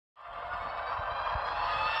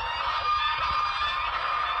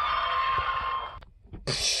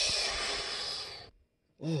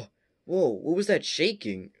Oh, whoa! What was that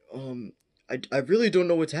shaking? I really don't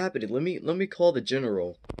know what's happening. Let me call the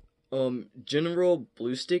general. General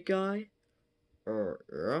Blue Stick guy.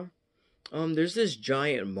 Yeah. There's this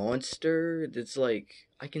giant monster that's like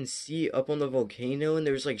I can see up on the volcano, and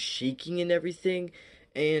there's like shaking and everything,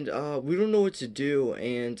 and we don't know what to do.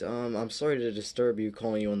 And I'm sorry to disturb you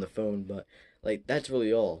calling you on the phone, but like that's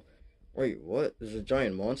really all. Wait, what? There's a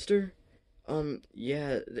giant monster?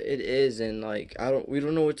 Yeah, it is, and like we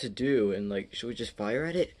don't know what to do, and like should we just fire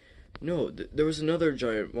at it? No, there was another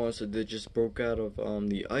giant monster that just broke out of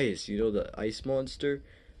the ice. You know, the ice monster.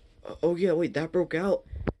 Oh yeah, wait, that broke out?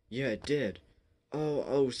 Yeah, it did.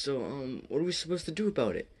 So what are we supposed to do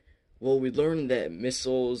about it? Well, we learned that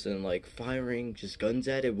missiles and like firing just guns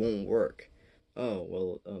at it won't work. Oh,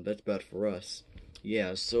 well, that's bad for us.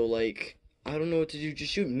 Yeah, so like I don't know what to do.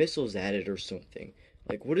 Just shoot missiles at it or something.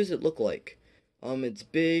 Like, what does it look like? It's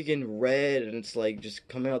big and red, and it's like just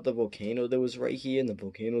coming out the volcano that was right here, and the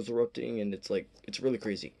volcano's erupting, and it's like it's really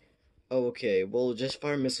crazy. Oh, okay. Well, just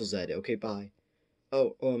fire missiles at it. Okay, bye.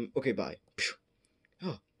 Oh, okay, bye. Phew.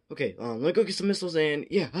 Oh, okay, let me go get some missiles and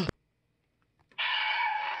yeah.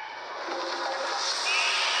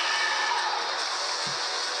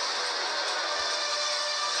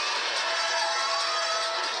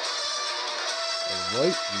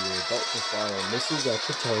 Alright, we are about to fire missiles at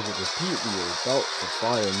the target. Repeat, we are about to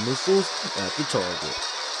fire missiles at the target.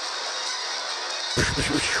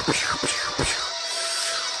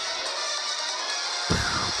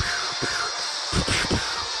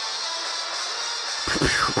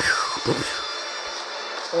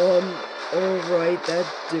 Alright, that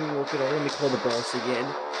didn't work at all. Let me call the boss again.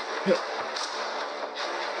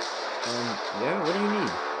 Yeah, what do you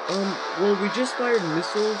need? Well, we just fired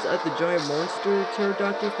missiles at the giant monster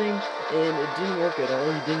pterodactyl thing, and it didn't work at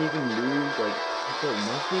all. He didn't even move, like, he felt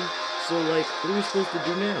nothing. So, like, what are we supposed to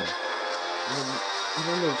do now? I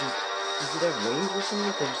don't know, does it have wings or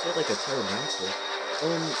something? Because you said, like, a pterodactyl.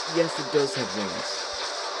 Yes, it does have wings.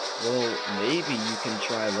 Well, maybe you can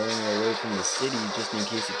try luring it away from the city, just in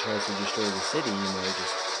case it tries to destroy the city,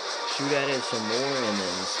 just shoot at it some more and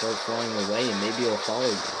then start flying away, and maybe it'll follow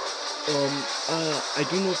you. I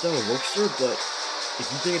don't know if that'll work, sir, but if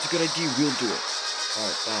you think it's a good idea, we'll do it.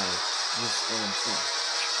 Alright, bye. Just, let's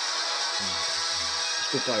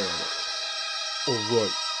go fire on it.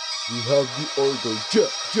 Alright, we have the Argo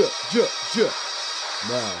jet, jet, jet, jet.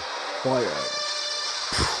 Now, fire at it.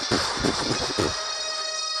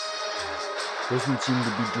 Doesn't seem to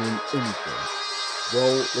be doing anything.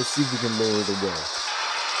 Well, let's see if we can lower the way.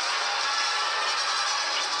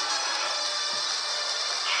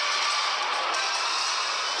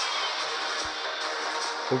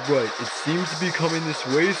 Alright, it seems to be coming this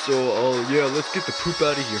way, so, yeah, let's get the poop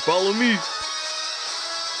out of here. Follow me!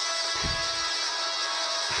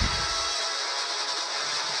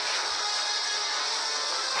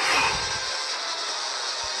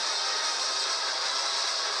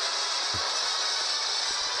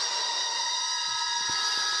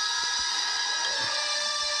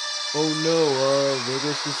 Oh no, there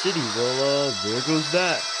goes the city. Well, there goes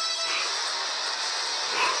that.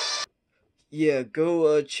 Yeah,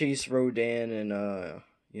 go, chase Rodan and,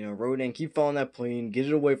 Rodan, keep following that plane. Get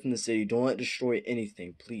it away from the city. Don't let it destroy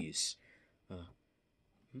anything, please. What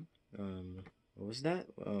was that?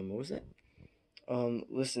 What was that?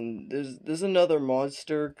 Listen, there's another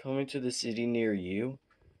monster coming to the city near you.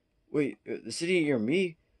 Wait, the city near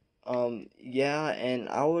me? Yeah, and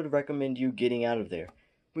I would recommend you getting out of there.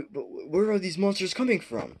 But where are these monsters coming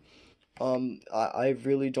from? I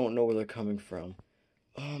really don't know where they're coming from.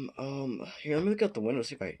 Here, let me look out the window,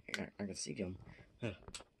 see if I can see them.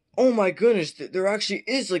 Oh my goodness, there actually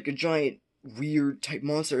is like a giant weird type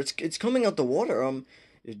monster. It's coming out the water.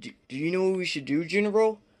 Do you know what we should do,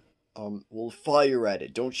 General? We'll fire at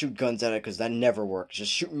it. Don't shoot guns at it, because that never works.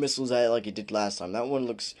 Just shoot missiles at it like you did last time. That one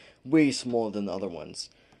looks way smaller than the other ones.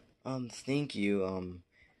 Thank you,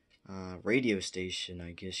 radio station,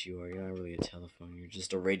 I guess you are. You're not really a telephone. You're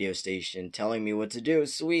just a radio station telling me what to do.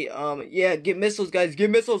 Sweet. Yeah, get missiles, guys. Get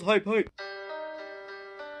missiles. Hype, hype.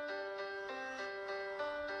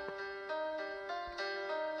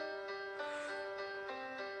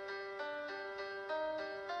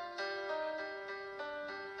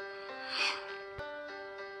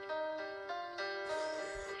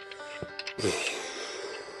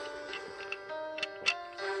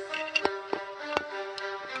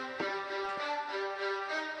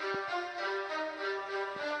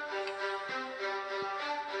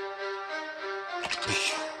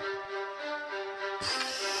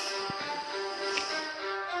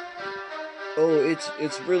 Oh,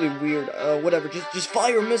 it's really weird. Whatever. Just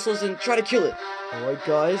fire missiles and try to kill it. All right,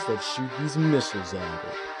 guys, let's shoot these missiles at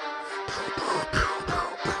it.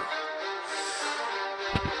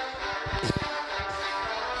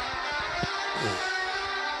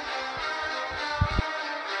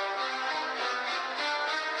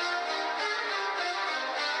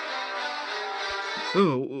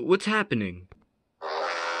 Oh, what's happening?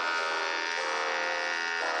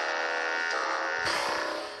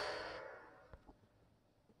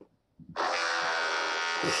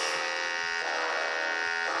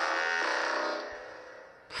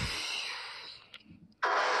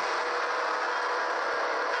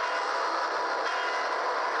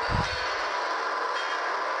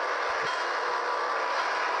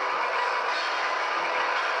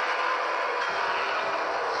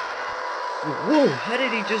 Whoa, how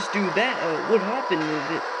did he just do that? What happened?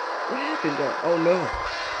 What happened? Oh no.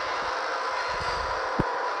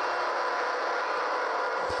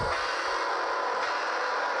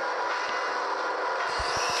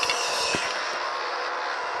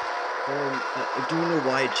 I don't know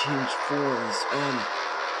why it changed forms.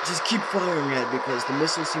 Just keep firing at it because the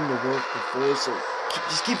missiles seem to work before, so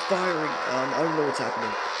just keep firing. I don't know what's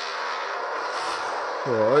happening.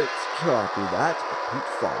 Alright, copy that. Keep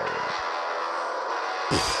firing.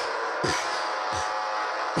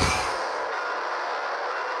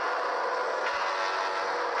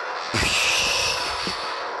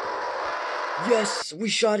 Yes, we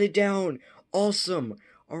shot it down. Awesome.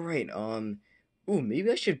 All right. Ooh, maybe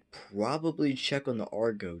I should probably check on the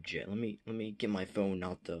Argo jet. Let me get my phone,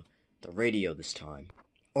 not the radio this time.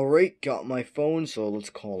 All right, got my phone. So let's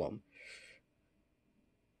call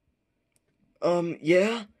him.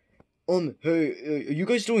 Yeah. Hey, are you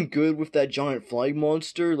guys doing good with that giant flying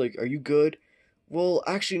monster? Like, are you good? Well,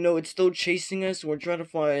 actually, no, it's still chasing us. We're trying to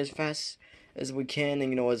fly as fast as we can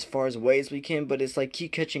and, as far as away as we can, but it's like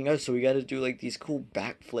keep catching us, so we gotta do like these cool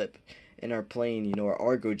backflip in our plane, our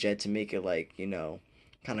Argo jet to make it like,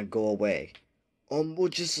 kind of go away. We'll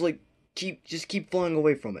just like keep flying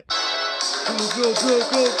away from it. Go, go, go,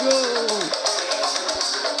 go, go!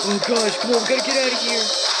 Oh gosh, come on, we gotta get out of here!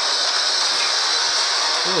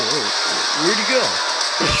 Oh, where'd he go?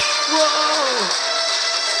 Whoa!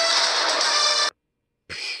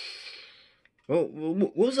 Oh,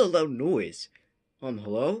 what was that loud noise?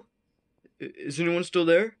 Hello? Is anyone still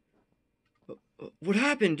there? What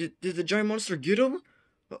happened? Did the giant monster get him?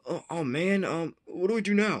 Oh man, what do we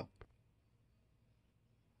do now?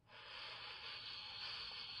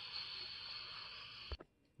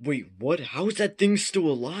 Wait, what? How is that thing still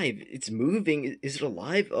alive? It's moving. Is it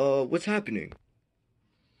alive? What's happening?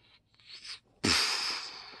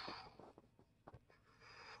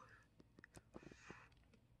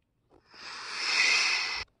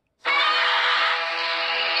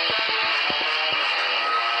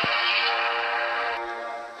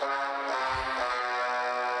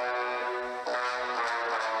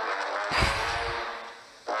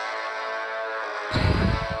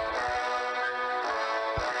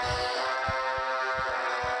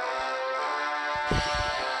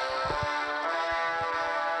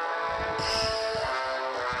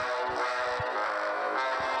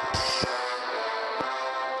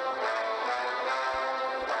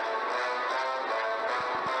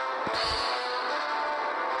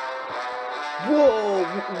 Whoa!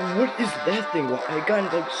 What is that thing? It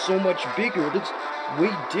got like so much bigger. It looks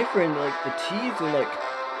way different. Like the teeth and like,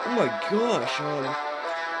 oh my gosh.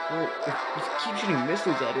 Well, if you keep shooting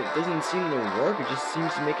missiles at it, it doesn't seem to work. It just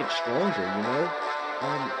seems to make it stronger.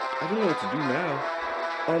 I don't know what to do now.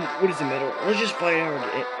 What is the matter? Let's just fire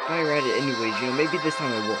at it anyways. Maybe this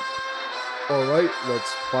time it will. Alright,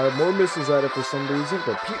 let's fire more missiles at it for some reason.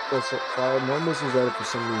 Repeat, let's fire more missiles at it for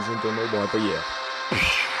some reason. Don't know why, but yeah.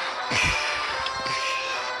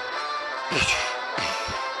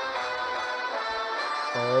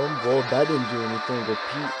 Well, that didn't do anything.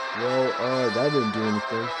 Repeat. Well, that didn't do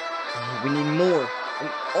anything. We need more.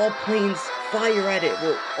 All planes, fire at it.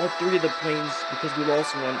 Well, all three of the planes, because we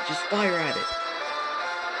lost one, just fire at it.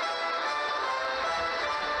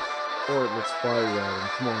 Alright, let's fire at him.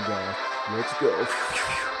 Come on, guys. Let's go.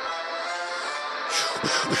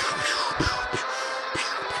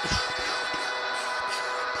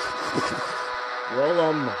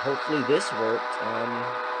 Well, hopefully this worked.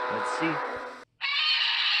 Let's see.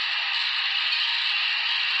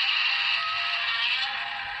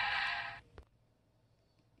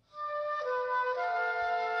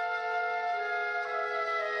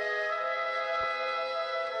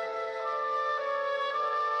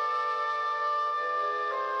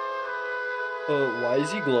 Why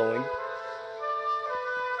is he glowing?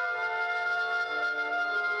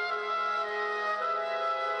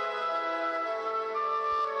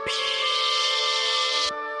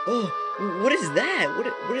 Oh, what is that?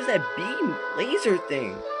 What is that beam laser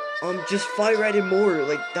thing? Just fire at it more.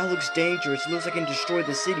 Like, that looks dangerous. It looks like it can destroy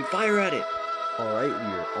the city. Fire at it. Alright, we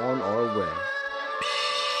are on our way.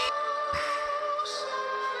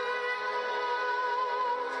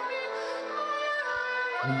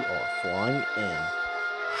 We are flying in.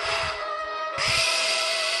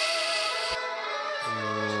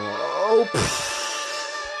 Oh,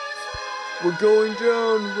 we're going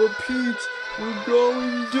down. Repeat, we're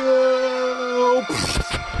going down.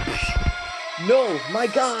 No, my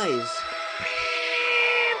guys.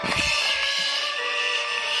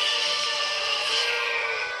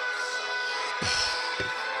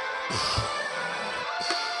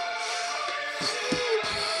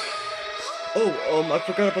 Oh, I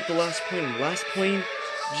forgot about the last plane. Last plane,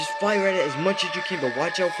 just fire at it as much as you can, but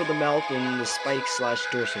watch out for the mouth and the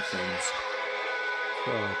spike/dorsal fins.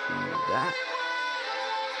 Copy that.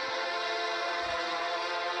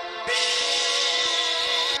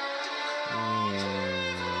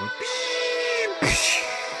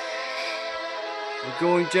 We're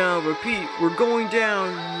going down, repeat, we're going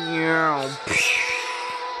down.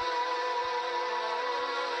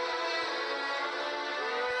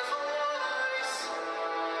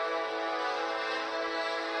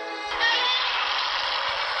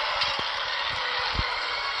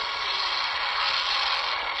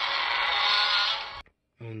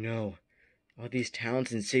 Oh no, all these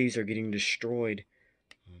towns and cities are getting destroyed.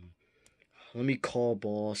 Let me call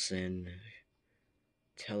boss and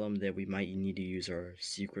tell him that we might need to use our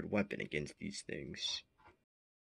secret weapon against these things.